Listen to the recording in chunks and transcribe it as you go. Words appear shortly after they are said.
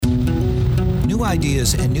New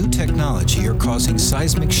ideas and new technology are causing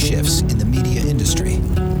seismic shifts in the media industry.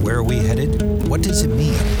 Where are we headed? What does it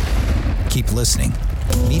mean? Keep listening.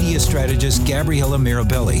 Media strategist Gabriella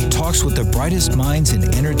Mirabelli talks with the brightest minds in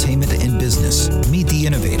entertainment and business. Meet the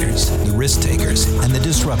innovators, the risk takers, and the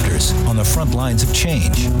disruptors on the front lines of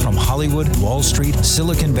change from Hollywood, Wall Street,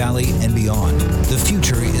 Silicon Valley, and beyond. The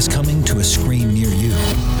future is coming to a screen near you.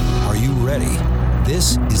 Are you ready?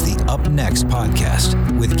 This is the Up Next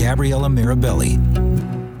podcast with Gabriella Mirabelli.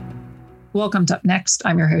 Welcome to Up Next.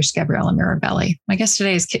 I'm your host, Gabriella Mirabelli. My guest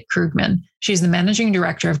today is Kit Krugman. She's the Managing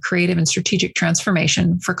Director of Creative and Strategic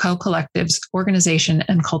Transformation for Co-Collective's Organization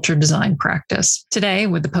and Culture Design Practice. Today,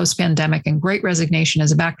 with the post-pandemic and Great Resignation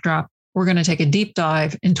as a backdrop, we're going to take a deep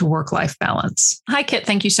dive into work-life balance. Hi, Kit.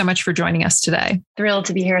 Thank you so much for joining us today. Thrilled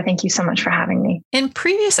to be here. Thank you so much for having me. In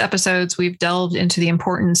previous episodes, we've delved into the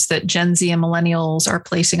importance that Gen Z and millennials are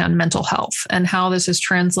placing on mental health and how this is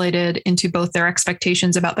translated into both their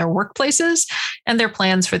expectations about their workplaces and their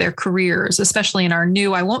plans for their careers, especially in our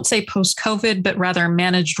new, I won't say post-COVID, but rather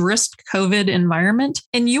managed risk COVID environment.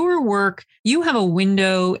 In your work, you have a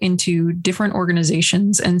window into different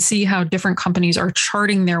organizations and see how different companies are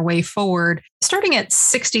charting their way forward. Starting at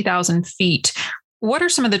 60,000 feet, what are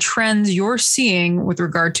some of the trends you're seeing with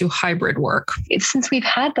regard to hybrid work? Since we've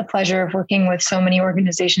had the pleasure of working with so many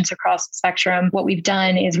organizations across the spectrum, what we've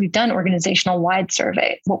done is we've done organizational-wide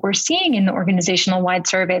surveys. What we're seeing in the organizational-wide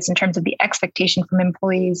surveys in terms of the expectation from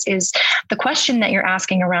employees is the question that you're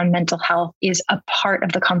asking around mental health is a part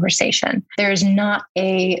of the conversation. There is not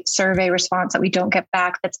a survey response that we don't get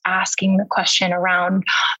back that's asking the question around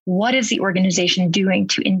what is the organization doing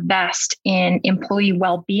to invest in employee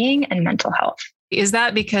well-being and mental health? Is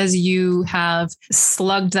that because you have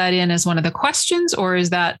slugged that in as one of the questions, or is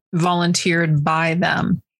that volunteered by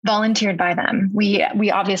them? Volunteered by them. We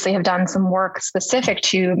obviously have done some work specific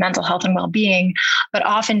to mental health and well-being, but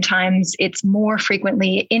oftentimes it's more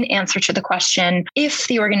frequently in answer to the question, if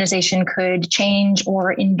the organization could change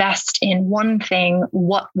or invest in one thing,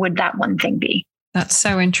 what would that one thing be? That's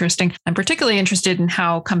so interesting. I'm particularly interested in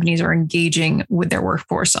how companies are engaging with their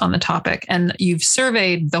workforce on the topic. And you've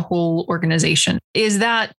surveyed the whole organization. Is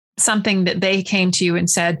that something that they came to you and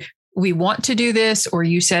said, we want to do this, or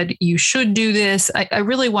you said you should do this? I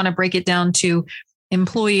really want to break it down to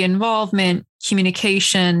employee involvement,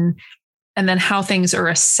 communication, and then how things are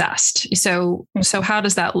assessed. So how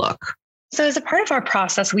does that look? So as a part of our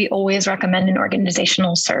process, we always recommend an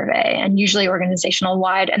organizational survey, and usually organizational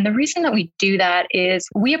wide. And the reason that we do that is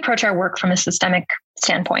we approach our work from a systemic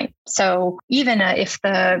standpoint. So even if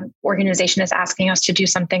the organization is asking us to do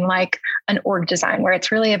something like an org design, where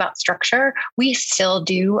it's really about structure, we still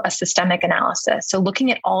do a systemic analysis. So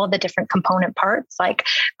looking at all of the different component parts like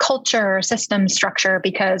culture, system, structure,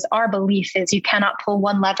 because our belief is you cannot pull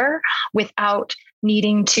one lever without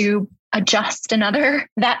needing to adjust another.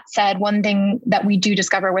 That said, one thing that we do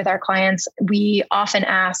discover with our clients, we often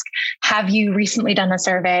ask, have you recently done a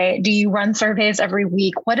survey? Do you run surveys every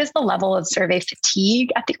week? What is the level of survey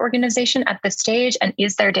fatigue at the organization at this stage? And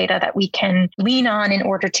is there data that we can lean on in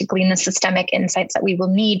order to glean the systemic insights that we will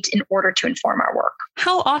need in order to inform our work?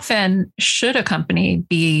 How often should a company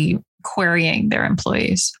be querying their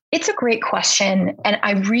employees? It's a great question. And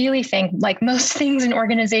I really think, like most things in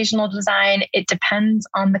organizational design, it depends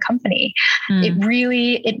on the company. It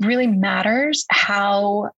really matters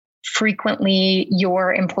how frequently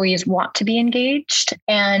your employees want to be engaged.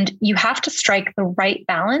 And you have to strike the right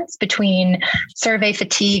balance between survey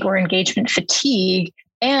fatigue or engagement fatigue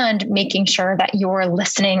and making sure that you're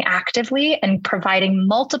listening actively and providing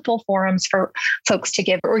multiple forums for folks to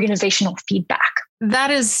give organizational feedback.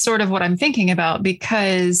 That is sort of what I'm thinking about,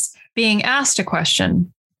 because being asked a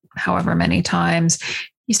question, however many times,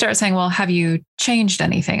 you start saying, well, have you changed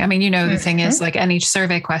anything? I mean, the thing is, like any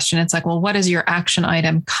survey question, it's like, well, what is your action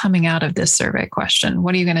item coming out of this survey question?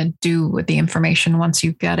 What are you going to do with the information once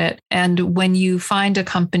you get it? And when you find a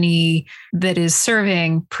company that is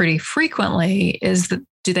surveying pretty frequently,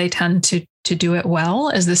 do they tend to do it well?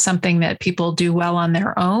 Is this something that people do well on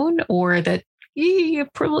their own, or that you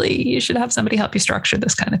should have somebody help you structure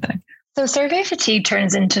this kind of thing? So survey fatigue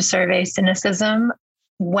turns into survey cynicism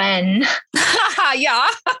when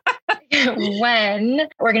when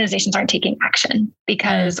organizations aren't taking action,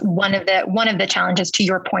 because one of the challenges, to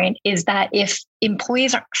your point, is that if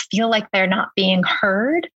employees feel like they're not being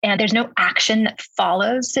heard and there's no action that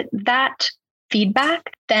follows that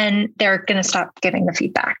feedback, then they're going to stop giving the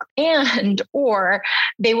feedback, or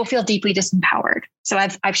they will feel deeply disempowered. So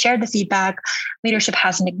I've shared the feedback. Leadership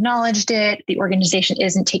hasn't acknowledged it. The organization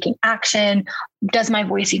isn't taking action. Does my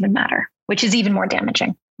voice even matter? Which is even more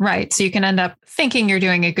damaging. Right. So you can end up thinking you're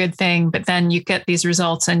doing a good thing, but then you get these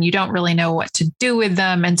results and you don't really know what to do with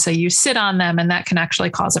them. And so you sit on them, and that can actually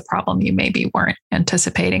cause a problem you maybe weren't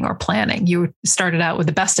anticipating or planning. You started out with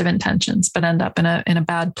the best of intentions, but end up in a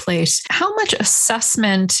bad place. How much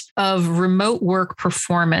assessment of remote work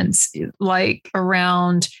performance, like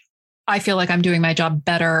around, I feel like I'm doing my job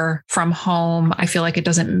better from home. I feel like it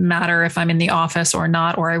doesn't matter if I'm in the office or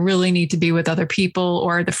not, or I really need to be with other people,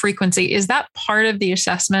 or the frequency. Is that part of the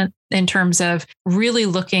assessment in terms of really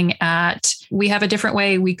looking at, we have a different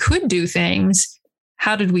way we could do things.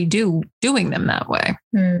 How did we do doing them that way?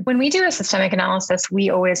 When we do a systemic analysis, we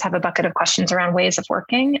always have a bucket of questions around ways of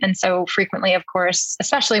working. And so frequently, of course,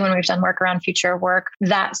 especially when we've done work around future of work,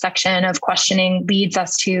 that section of questioning leads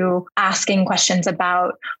us to asking questions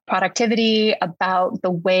about productivity, about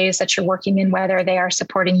the ways that you're working and whether they are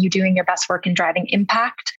supporting you doing your best work and driving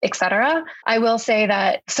impact, et cetera. I will say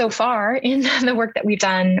that so far in the work that we've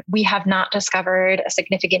done, we have not discovered a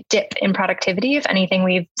significant dip in productivity. If anything,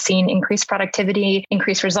 we've seen increased productivity,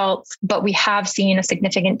 increased results, but we have seen a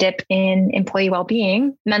significant dip in employee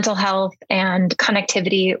well-being, mental health, and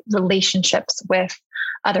connectivity relationships with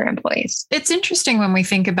other employees. It's interesting when we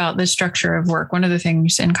think about the structure of work. One of the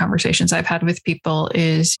things in conversations I've had with people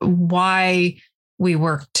is why we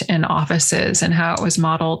worked in offices and how it was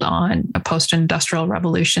modeled on a post-industrial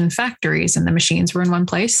revolution factories, and the machines were in one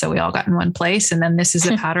place. So we all got in one place. And then this is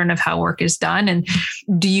a pattern of how work is done. And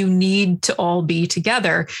do you need to all be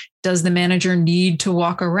together? Does the manager need to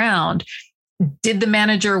walk around? Did the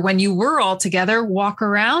manager, when you were all together, walk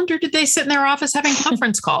around, or did they sit in their office having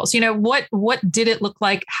conference calls? What did it look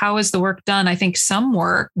like? How is the work done? I think some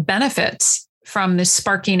work benefits from this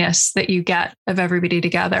sparkiness that you get of everybody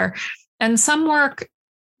together. And some work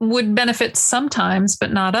would benefit sometimes,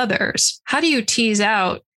 but not others. How do you tease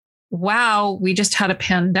out, wow, we just had a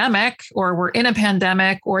pandemic, or we're in a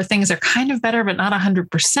pandemic, or things are kind of better, but not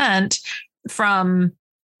 100%, from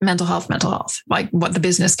mental health, like what the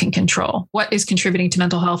business can control? What is contributing to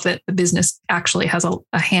mental health that the business actually has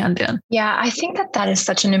a hand in? Yeah, I think that is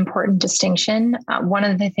such an important distinction. One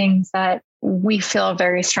of the things that we feel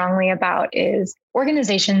very strongly about is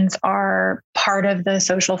organizations are part of the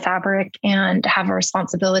social fabric and have a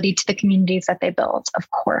responsibility to the communities that they build, of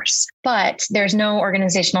course. But there's no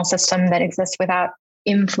organizational system that exists without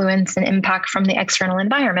influence and impact from the external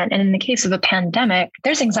environment. And in the case of a pandemic,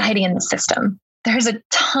 there's anxiety in the system. There's a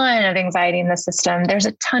ton of anxiety in the system. There's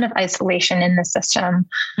a ton of isolation in the system,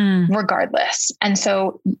 regardless. And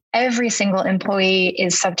so every single employee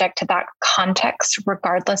is subject to that context,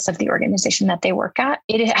 regardless of the organization that they work at.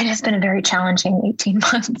 It has been a very challenging 18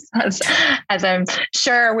 months, as I'm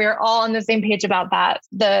sure we're all on the same page about that.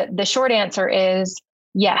 The short answer is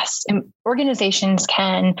yes, organizations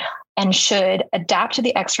can and should adapt to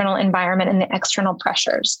the external environment and the external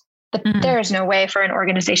pressures. But there is no way for an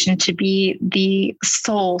organization to be the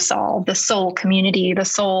sole solve, the sole community, the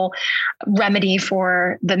sole remedy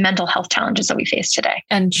for the mental health challenges that we face today.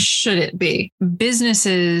 And should it be?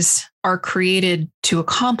 Businesses are created to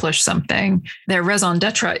accomplish something. Their raison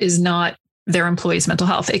d'etre is not their employees' mental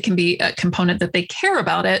health. It can be a component that they care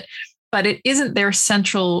about it, but it isn't their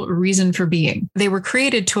central reason for being. They were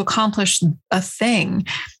created to accomplish a thing.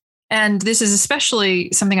 And this is especially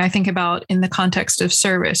something I think about in the context of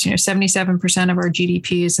service. 77% of our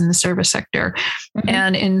GDP is in the service sector. Mm-hmm.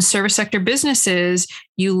 And in service sector businesses,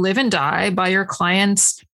 you live and die by your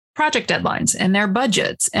clients' project deadlines and their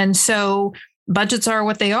budgets. And so budgets are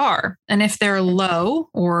what they are. And if they're low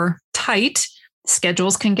or tight,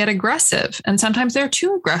 schedules can get aggressive. And sometimes they're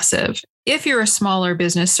too aggressive. If you're a smaller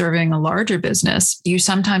business serving a larger business, you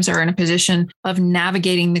sometimes are in a position of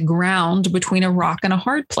navigating the ground between a rock and a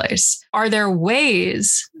hard place. Are there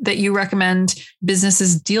ways that you recommend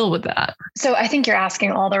businesses deal with that? So I think you're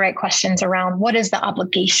asking all the right questions around what is the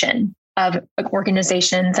obligation of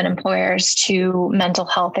organizations and employers to mental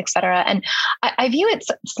health, et cetera. And I view it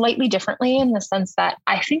slightly differently in the sense that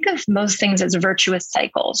I think of most things as virtuous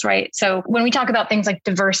cycles, right? So when we talk about things like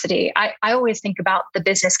diversity, I always think about the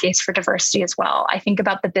business case for diversity as well. I think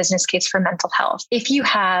about the business case for mental health. If you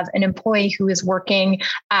have an employee who is working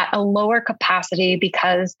at a lower capacity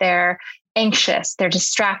because they're anxious, they're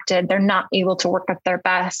distracted, they're not able to work at their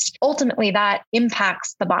best. Ultimately, that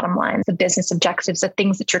impacts the bottom line, the business objectives, the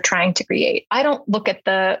things that you're trying to create. I don't look at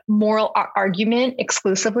the moral argument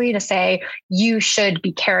exclusively to say you should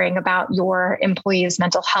be caring about your employees'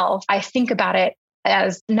 mental health. I think about it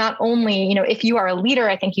as not only, if you are a leader,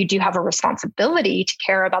 I think you do have a responsibility to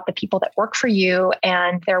care about the people that work for you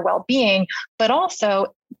and their well-being, but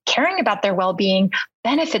also caring about their well-being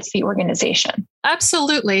benefits the organization.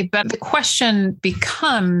 Absolutely. But the question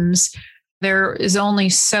becomes, there is only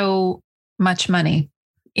so much money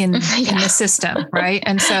in the system, right?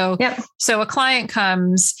 And so, so a client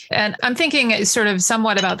comes, and I'm thinking sort of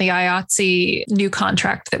somewhat about the IATSE new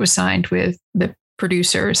contract that was signed with the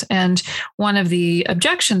producers. And one of the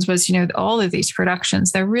objections was, all of these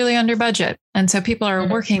productions, they're really under budget. And so people are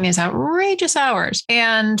working these outrageous hours.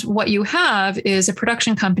 And what you have is a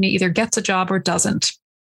production company either gets a job or doesn't.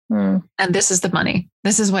 And this is the money.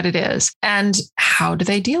 This is what it is. And how do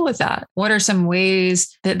they deal with that? What are some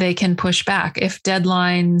ways that they can push back if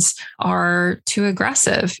deadlines are too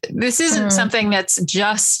aggressive? This isn't something that's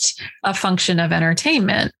just a function of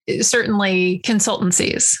entertainment. Certainly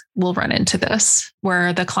consultancies will run into this,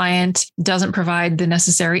 where the client doesn't provide the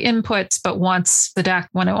necessary inputs, but wants the DAC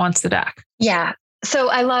when it wants the DAC. Yeah. So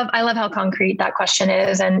I love how concrete that question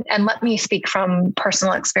is. And let me speak from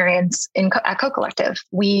personal experience at Co-Collective.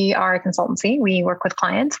 We are a consultancy. We work with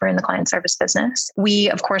clients. We're in the client service business. We,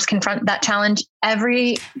 of course, confront that challenge I'm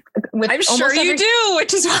sure you do,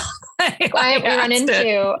 which is why client we run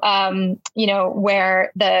into,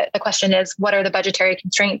 where the question is, what are the budgetary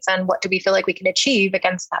constraints and what do we feel like we can achieve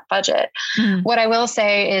against that budget? What I will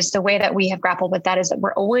say is the way that we have grappled with that is that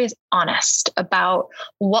we're always honest about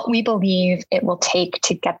what we believe it will take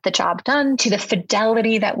to get the job done, to the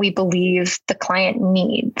fidelity that we believe the client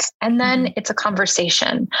needs. And then it's a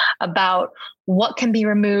conversation about what can be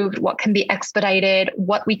removed, what can be expedited,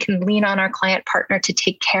 what we can lean on our client partner to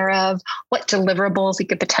take care of, what deliverables we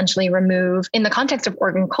could potentially remove. In the context of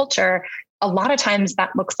org and culture, a lot of times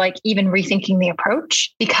that looks like even rethinking the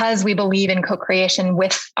approach, because we believe in co-creation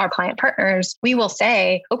with our client partners. We will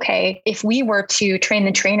say, okay, if we were to train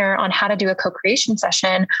the trainer on how to do a co-creation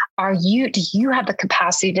session, do you have the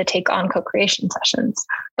capacity to take on co-creation sessions?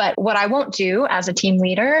 But what I won't do as a team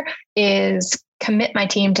leader is commit my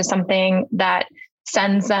team to something that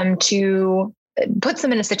puts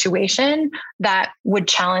them in a situation that would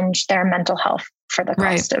challenge their mental health for the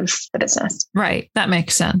cost of the business. Right. That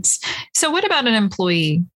makes sense. So what about an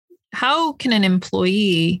employee? How can an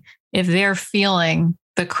employee, if they're feeling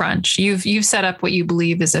the crunch, you've set up what you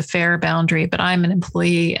believe is a fair boundary, but I'm an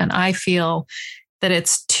employee and I feel that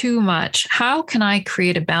it's too much. How can I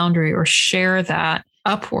create a boundary or share that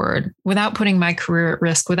upward without putting my career at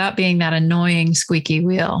risk, without being that annoying squeaky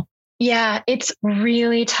wheel? Yeah, it's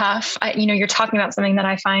really tough. You're talking about something that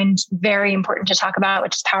I find very important to talk about,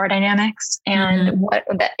 which is power dynamics and what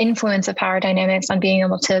the influence of power dynamics on being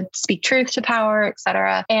able to speak truth to power, et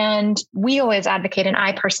cetera. And we always advocate, and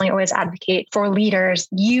I personally always advocate for leaders.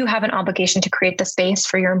 You have an obligation to create the space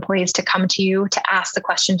for your employees to come to you, to ask the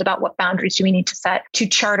questions about what boundaries do we need to set, to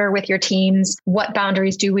charter with your teams, what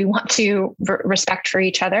boundaries do we want to respect for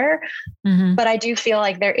each other. But I do feel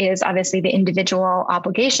like there is obviously the individual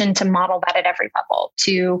obligation to model that at every level,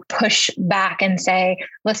 to push back and say,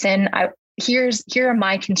 listen, here are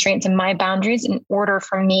my constraints and my boundaries in order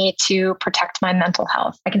for me to protect my mental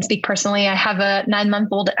health. I can speak personally. I have a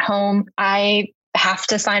 9-month-old at home. I have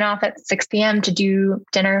to sign off at 6 p.m. to do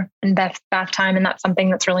dinner and bath time. And that's something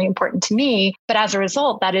that's really important to me. But as a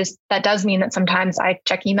result, that does mean that sometimes I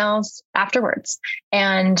check emails afterwards.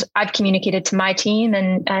 And I've communicated to my team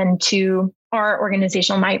and to our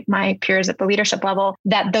organizational, my peers at the leadership level,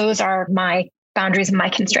 that those are my boundaries and my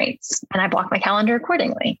constraints. And I block my calendar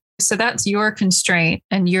accordingly. So that's your constraint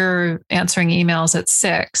and you're answering emails at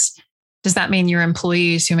 6. Does that mean your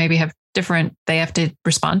employees who maybe have they have to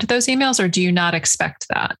respond to those emails, or do you not expect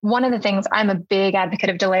that? One of the things, I'm a big advocate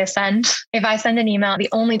of delay send. If I send an email, the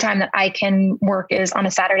only time that I can work is on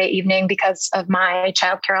a Saturday evening because of my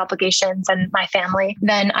childcare obligations and my family,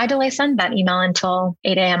 then I delay send that email until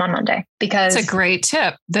 8 a.m. on Monday. Because it's a great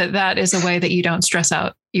tip. That is a way that you don't stress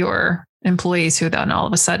out your employees who then all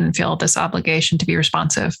of a sudden feel this obligation to be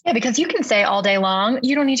responsive. Yeah, because you can say all day long,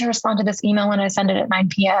 you don't need to respond to this email when I send it at 9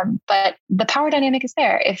 p.m. But the power dynamic is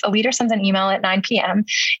there. If a leader sends an email at 9 p.m.,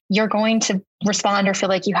 you're going to respond or feel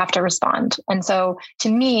like you have to respond. And so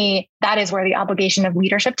to me, that is where the obligation of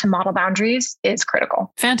leadership to model boundaries is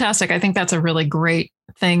critical. Fantastic. I think that's a really great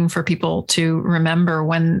thing for people to remember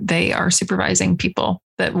when they are supervising people.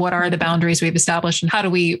 That what are the boundaries we've established and how do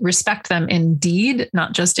we respect them in deed,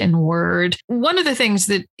 not just in word? One of the things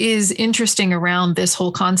that is interesting around this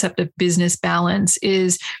whole concept of business balance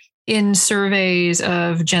is in surveys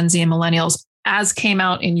of Gen Z and millennials, as came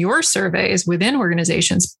out in your surveys within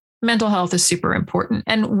organizations, mental health is super important.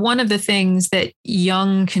 And one of the things that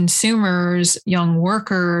young consumers, young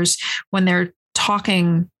workers, when they're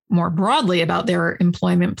talking more broadly about their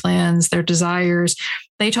employment plans, their desires,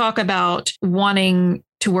 they talk about wanting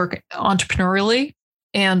to work entrepreneurially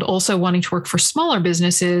and also wanting to work for smaller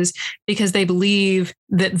businesses because they believe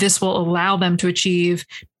that this will allow them to achieve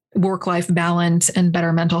work-life balance and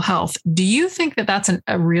better mental health. Do you think that that's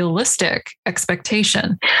a realistic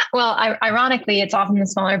expectation? Well, ironically, it's often the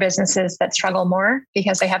smaller businesses that struggle more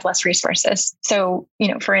because they have less resources. So,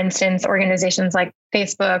 for instance, organizations like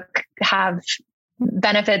Facebook have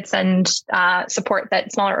benefits and support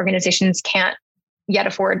that smaller organizations can't yet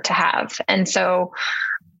afford to have. And so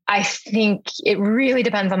I think it really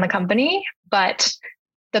depends on the company, but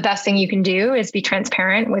the best thing you can do is be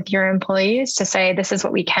transparent with your employees to say, this is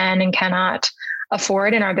what we can and cannot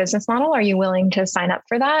afford in our business model. Are you willing to sign up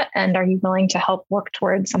for that? And are you willing to help work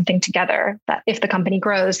towards something together that if the company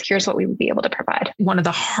grows, here's what we would be able to provide? One of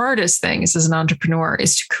the hardest things as an entrepreneur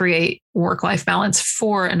is to create work-life balance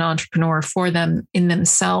for an entrepreneur, for them in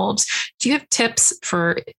themselves. Do you have tips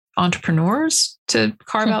for entrepreneurs to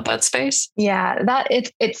carve out that space? Yeah,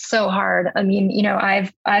 it's so hard. I mean,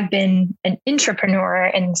 I've been an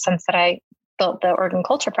intrapreneur in the sense that I built the Oregon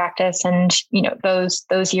Culture Practice, and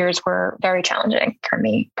those years were very challenging for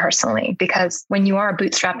me personally, because when you are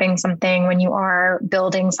bootstrapping something, when you are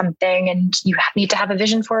building something, and you need to have a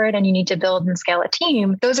vision for it, and you need to build and scale a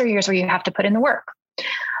team, those are years where you have to put in the work.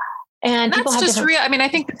 And that's just real. I mean, I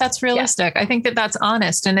think that's realistic. Yeah. I think that's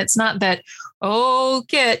honest. And it's not that,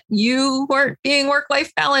 Kit, you weren't being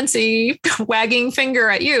work-life balancey, wagging finger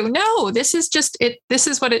at you. No, this is just it. This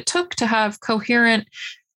is what it took to have coherent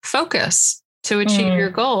focus to achieve your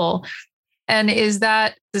goal. And is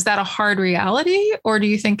that a hard reality, or do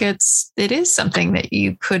you think it is something that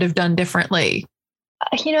you could have done differently?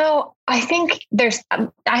 I think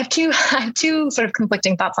I have two sort of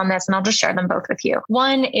conflicting thoughts on this, and I'll just share them both with you.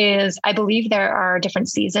 One is I believe there are different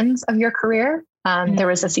seasons of your career. There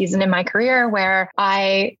was a season in my career where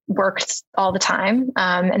I worked all the time.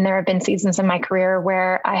 And there have been seasons in my career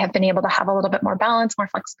where I have been able to have a little bit more balance, more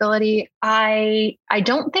flexibility. I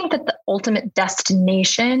don't think that the ultimate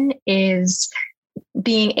destination is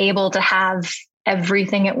being able to have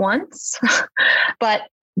everything at once, but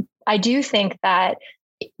I do think that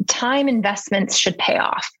time investments should pay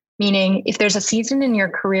off. Meaning, if there's a season in your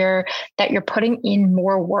career that you're putting in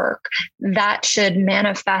more work, that should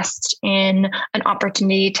manifest in an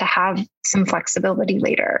opportunity to have some flexibility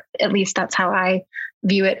later. At least that's how I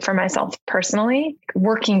view it for myself personally.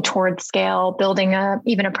 Working towards scale, building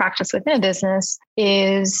even a practice within a business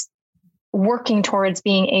is working towards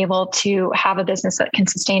being able to have a business that can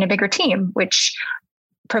sustain a bigger team, which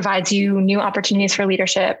provides you new opportunities for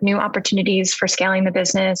leadership, new opportunities for scaling the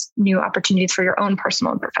business, new opportunities for your own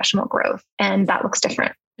personal and professional growth. And that looks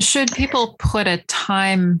different. Should people put a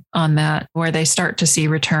time on that where they start to see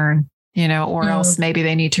return, or else maybe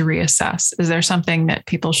they need to reassess? Is there something that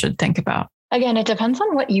people should think about? Again, it depends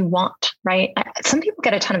on what you want, right? Some people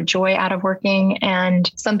get a ton of joy out of working,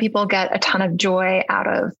 and some people get a ton of joy out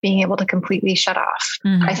of being able to completely shut off.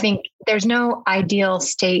 Mm-hmm. I think there's no ideal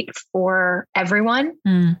state for everyone,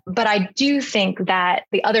 but I do think that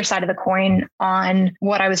the other side of the coin on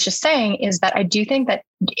what I was just saying is that I do think that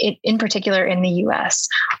in particular in the US,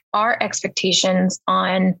 our expectations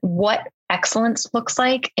on what excellence looks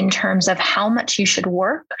like in terms of how much you should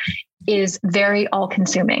work is very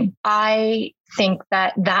all-consuming. I think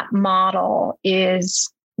that model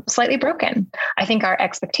is slightly broken. I think our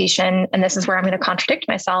expectation, and this is where I'm going to contradict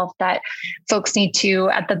myself, that folks need to,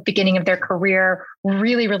 at the beginning of their career,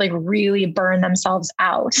 really, really, really burn themselves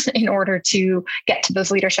out in order to get to those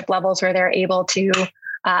leadership levels where they're able to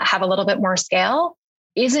have a little bit more scale,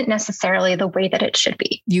 isn't necessarily the way that it should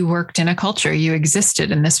be. You worked in a culture, you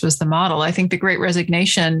existed, and this was the model. I think the Great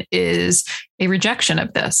Resignation is a rejection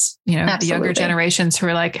of this. Absolutely. The younger generations who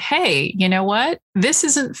are like, hey, you know what? This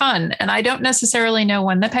isn't fun. And I don't necessarily know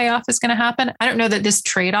when the payoff is going to happen. I don't know that this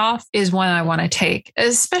trade-off is one I want to take,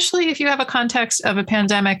 especially if you have a context of a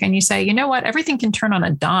pandemic and you say, you know what? Everything can turn on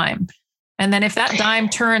a dime. And then if that dime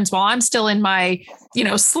turns while I'm still in my,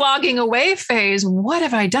 slogging away phase, what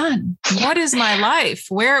have I done? What is my life?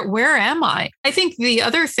 Where am I? I think the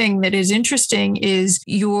other thing that is interesting is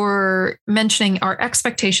you're mentioning our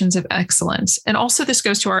expectations of excellence. And also this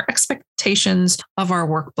goes to our expectations of our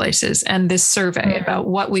workplaces and this survey about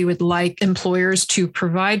what we would like employers to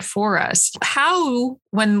provide for us. How,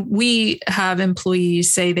 when we have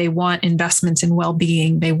employees say they want investments in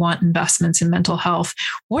well-being, they want investments in mental health,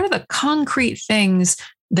 what are the concrete things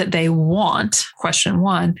that they want? Question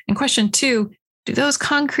one. And question two, do those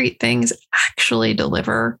concrete things actually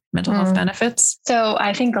deliver mental health benefits? So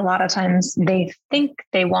I think a lot of times they think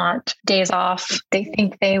they want days off. They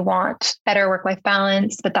think they want better work-life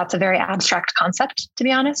balance, but that's a very abstract concept, to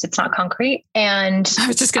be honest. It's not concrete. And I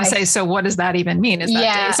was just going to say, so what does that even mean? Is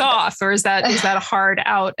that days off, or is that a hard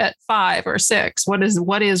out at 5 or 6?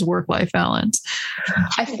 What is work-life balance?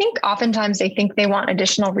 I think oftentimes they think they want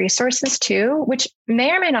additional resources too, which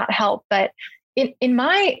may or may not help. But in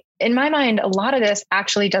my mind, a lot of this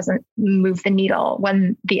actually doesn't move the needle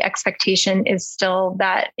when the expectation is still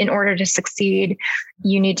that in order to succeed,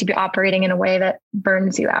 you need to be operating in a way that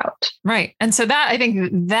burns you out. Right. And so that, I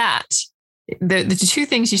think that the two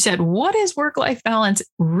things you said, what is work-life balance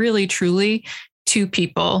really, truly to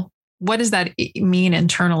people? What does that mean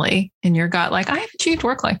internally in your gut? Like, I've achieved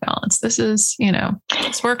work-life balance. This is,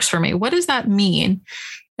 this works for me. What does that mean?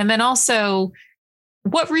 And then also,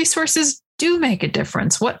 what resources do make a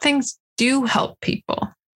difference? What things do help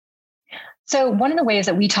people? So one of the ways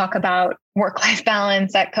that we talk about work-life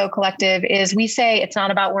balance at Co-Collective is we say it's not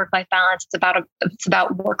about work-life balance. It's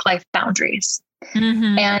about work-life boundaries.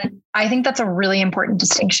 Mm-hmm. And I think that's a really important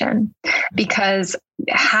distinction, because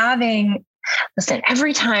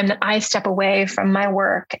every time that I step away from my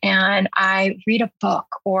work and I read a book,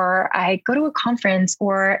 or I go to a conference,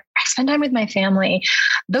 or I spend time with my family,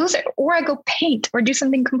 or I go paint or do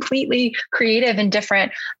something completely creative and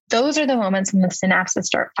different, those are the moments when the synapses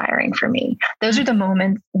start firing for me. Those are the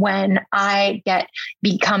moments when I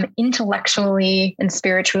become intellectually and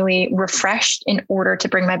spiritually refreshed in order to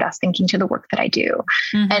bring my best thinking to the work that I do.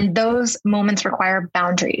 Mm-hmm. And those moments require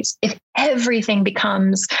boundaries. If everything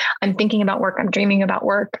becomes, I'm thinking about work, I'm dreaming about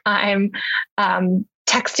work, I'm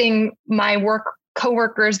texting my work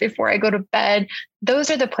coworkers before I go to bed, those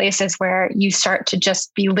are the places where you start to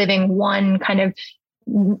just be living one kind of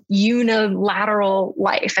unilateral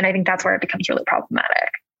life. And I think that's where it becomes really problematic.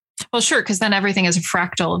 Well, sure, because then everything is a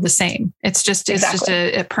fractal of the same. It's just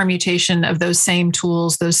a permutation of those same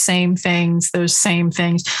tools, those same things.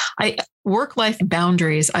 Work-life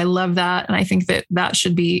boundaries. I love that. And I think that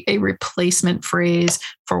should be a replacement phrase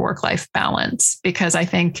for work-life balance, because I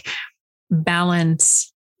think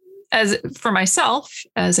balance, as for myself,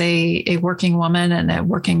 as a working woman and a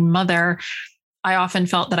working mother, I often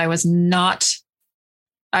felt that I was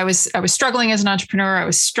struggling as an entrepreneur. I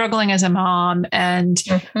was struggling as a mom, and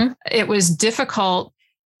it was difficult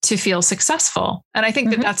to feel successful. And I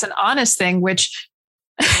think that that's an honest thing, which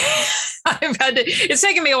it's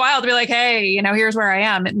taken me a while to be like, hey, here's where I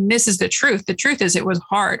am. And this is the truth. The truth is it was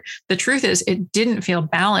hard. The truth is it didn't feel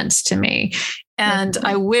balanced to me. And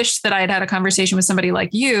I wish that I had a conversation with somebody like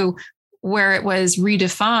you where it was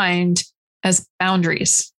redefined as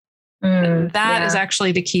boundaries. That is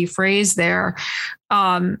actually the key phrase there.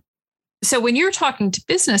 So when you're talking to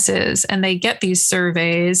businesses and they get these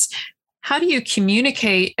surveys, how do you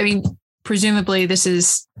communicate? I mean, presumably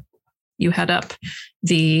you head up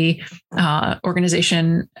the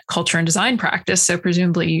organization culture and design practice. So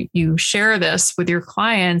presumably you share this with your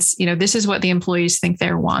clients. This is what the employees think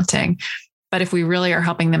they're wanting. But if we really are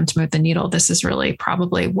helping them to move the needle, this is really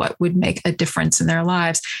probably what would make a difference in their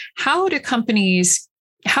lives. How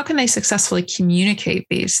can they successfully communicate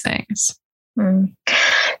these things?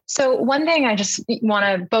 So one thing I just want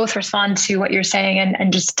to both respond to what you're saying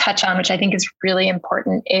and just touch on, which I think is really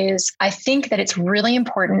important, is I think that it's really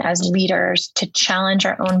important as leaders to challenge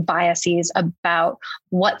our own biases about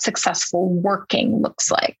what successful working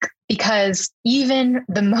looks like. Because even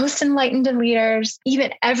the most enlightened of leaders,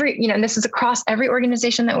 even and this is across every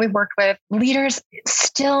organization that we've worked with, leaders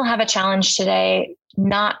still have a challenge today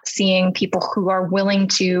not seeing people who are willing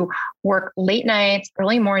to work late nights,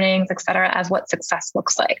 early mornings, et cetera, as what success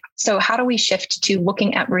looks like. So how do we shift to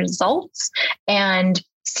looking at results and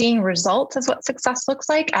seeing results as what success looks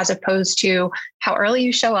like, as opposed to how early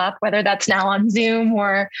you show up, whether that's now on Zoom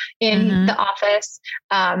or in the office,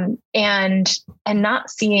 and not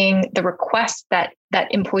seeing the requests that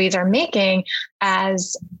employees are making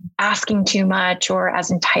as asking too much or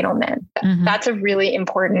as entitlement. That's a really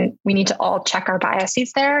important, we need to all check our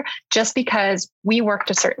biases there. Just because we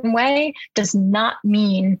worked a certain way does not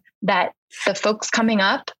mean that the folks coming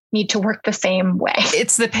up need to work the same way.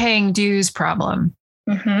 It's the paying dues problem.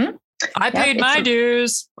 I paid my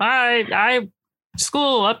dues. I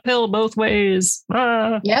school uphill both ways.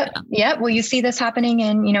 Yep. Well, you see this happening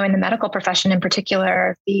in the medical profession in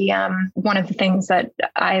particular. The one of the things that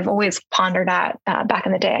I've always pondered at back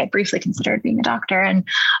in the day, I briefly considered being a doctor, and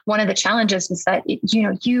one of the challenges is that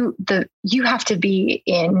you have to be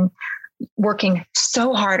in working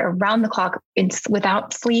so hard around the clock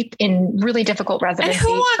without sleep in really difficult residency. And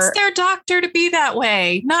who wants their doctor to be that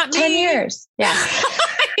way? Not 10 me. years. Yeah.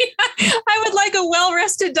 I would like a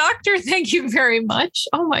well-rested doctor. Thank you very much.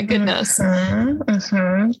 Oh my goodness.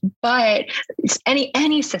 But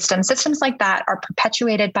systems like that are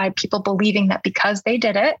perpetuated by people believing that because they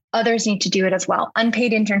did it, others need to do it as well.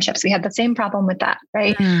 Unpaid internships. We had the same problem with that,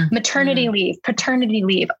 right? Maternity leave, paternity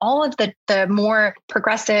leave, all of the more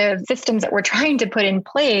progressive systems that we're trying to put in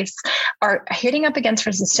place are hitting up against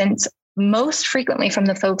resistance most frequently from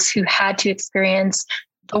the folks who had to experience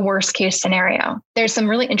the worst case scenario. There's some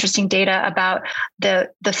really interesting data about the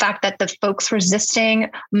fact that the folks resisting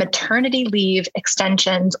maternity leave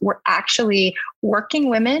extensions were actually working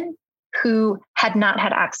women who had not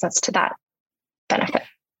had access to that benefit.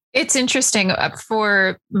 It's interesting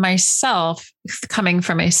for myself, coming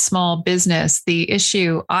from a small business, the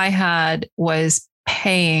issue I had was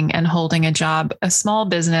paying and holding a job. A small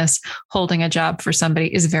business holding a job for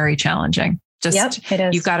somebody is very challenging.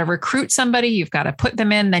 You've got to recruit somebody, you've got to put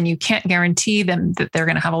them in, then you can't guarantee them that they're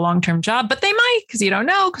going to have a long-term job, but they might, because you don't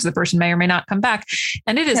know, because the person may or may not come back.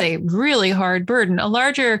 And it is a really hard burden. A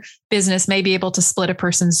larger business may be able to split a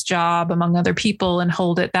person's job among other people and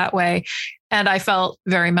hold it that way. And I felt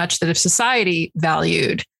very much that if society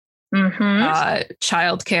valued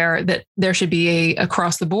childcare, that there should be a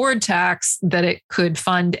across the board tax, that it could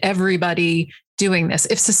fund everybody doing this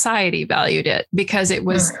if society valued it, because it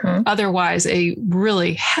was otherwise a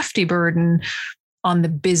really hefty burden on the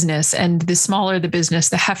business. And the smaller the business,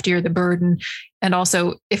 the heftier the burden. And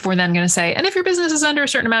also, if we're then going to say, and if your business is under a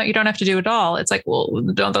certain amount, you don't have to do it all. It's like, well,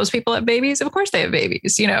 don't those people have babies? Of course they have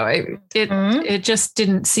babies. It just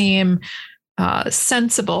didn't seem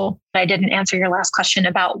sensible. I didn't answer your last question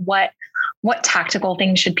about what tactical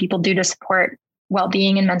things should people do to support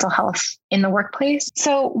well-being and mental health in the workplace.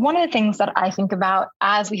 So one of the things that I think about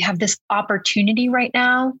as we have this opportunity right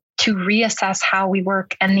now to reassess how we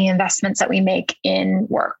work and the investments that we make in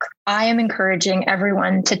work, I am encouraging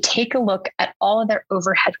everyone to take a look at all of their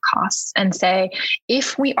overhead costs and say,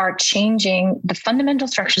 if we are changing the fundamental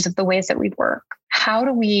structures of the ways that we work, how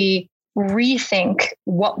do we rethink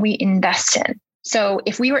what we invest in? So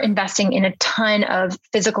if we were investing in a ton of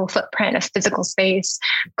physical footprint, of physical space,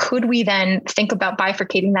 could we then think about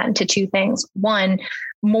bifurcating that into two things? One,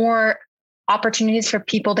 more opportunities for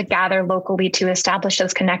people to gather locally to establish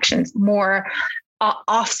those connections, more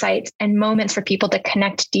offsites and moments for people to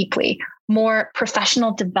connect deeply, more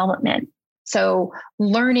professional development. So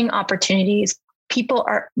learning opportunities. People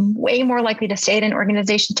are way more likely to stay at an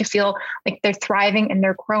organization to feel like they're thriving and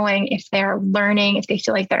they're growing if they're learning, if they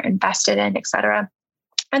feel like they're invested in, et cetera.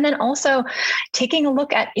 And then also taking a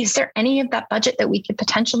look at, is there any of that budget that we could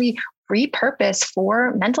potentially repurpose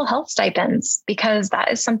for mental health stipends? Because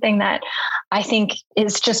that is something that I think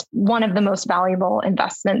is just one of the most valuable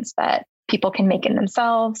investments that people can make in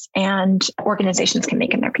themselves and organizations can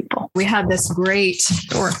make in their people. We had this great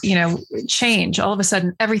change. All of a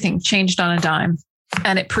sudden, everything changed on a dime,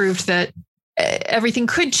 and it proved that everything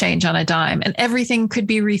could change on a dime and everything could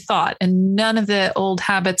be rethought, and none of the old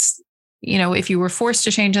habits, if you were forced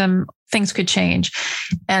to change them, things could change.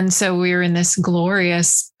 And so we're in this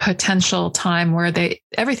glorious potential time where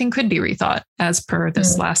everything could be rethought, as per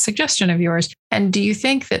this last suggestion of yours. And do you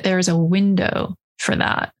think that there's a window for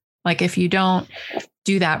that? Like, if you don't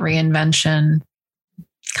do that reinvention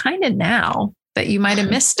kind of now, that you might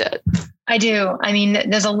have missed it. I do. I mean,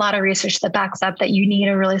 there's a lot of research that backs up that you need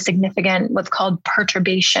a really significant, what's called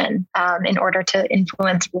perturbation, in order to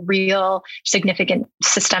influence real significant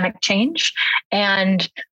systemic change. And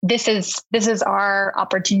this is our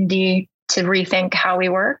opportunity to rethink how we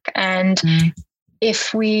work. And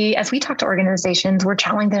if as we talk to organizations, we're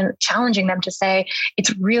challenging them to say,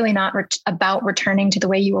 it's really not about returning to the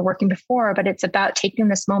way you were working before, but it's about taking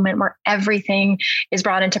this moment where everything is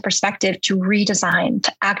brought into perspective to redesign,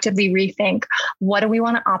 to actively rethink, what do we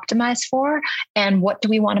want to optimize for and what do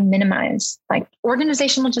we want to minimize? Like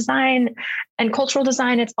organizational design and cultural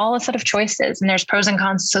design, it's all a set of choices, and there's pros and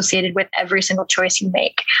cons associated with every single choice you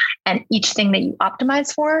make. And each thing that you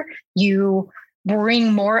optimize for, you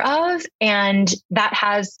bring more of, and that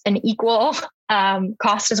has an equal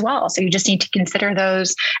cost as well. So you just need to consider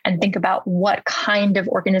those and think about what kind of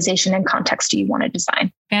organization and context do you want to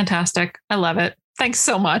design. Fantastic. I love it. Thanks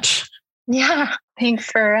so much. Yeah. Thanks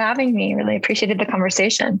for having me. Really appreciated the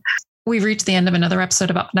conversation. We've reached the end of another episode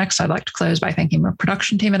of Up Next. I'd like to close by thanking our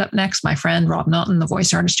production team at Up Next, my friend Rob Naughton, the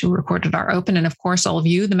voice artist who recorded our open, and of course, all of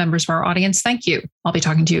you, the members of our audience. Thank you. I'll be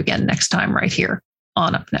talking to you again next time right here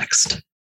on Up Next.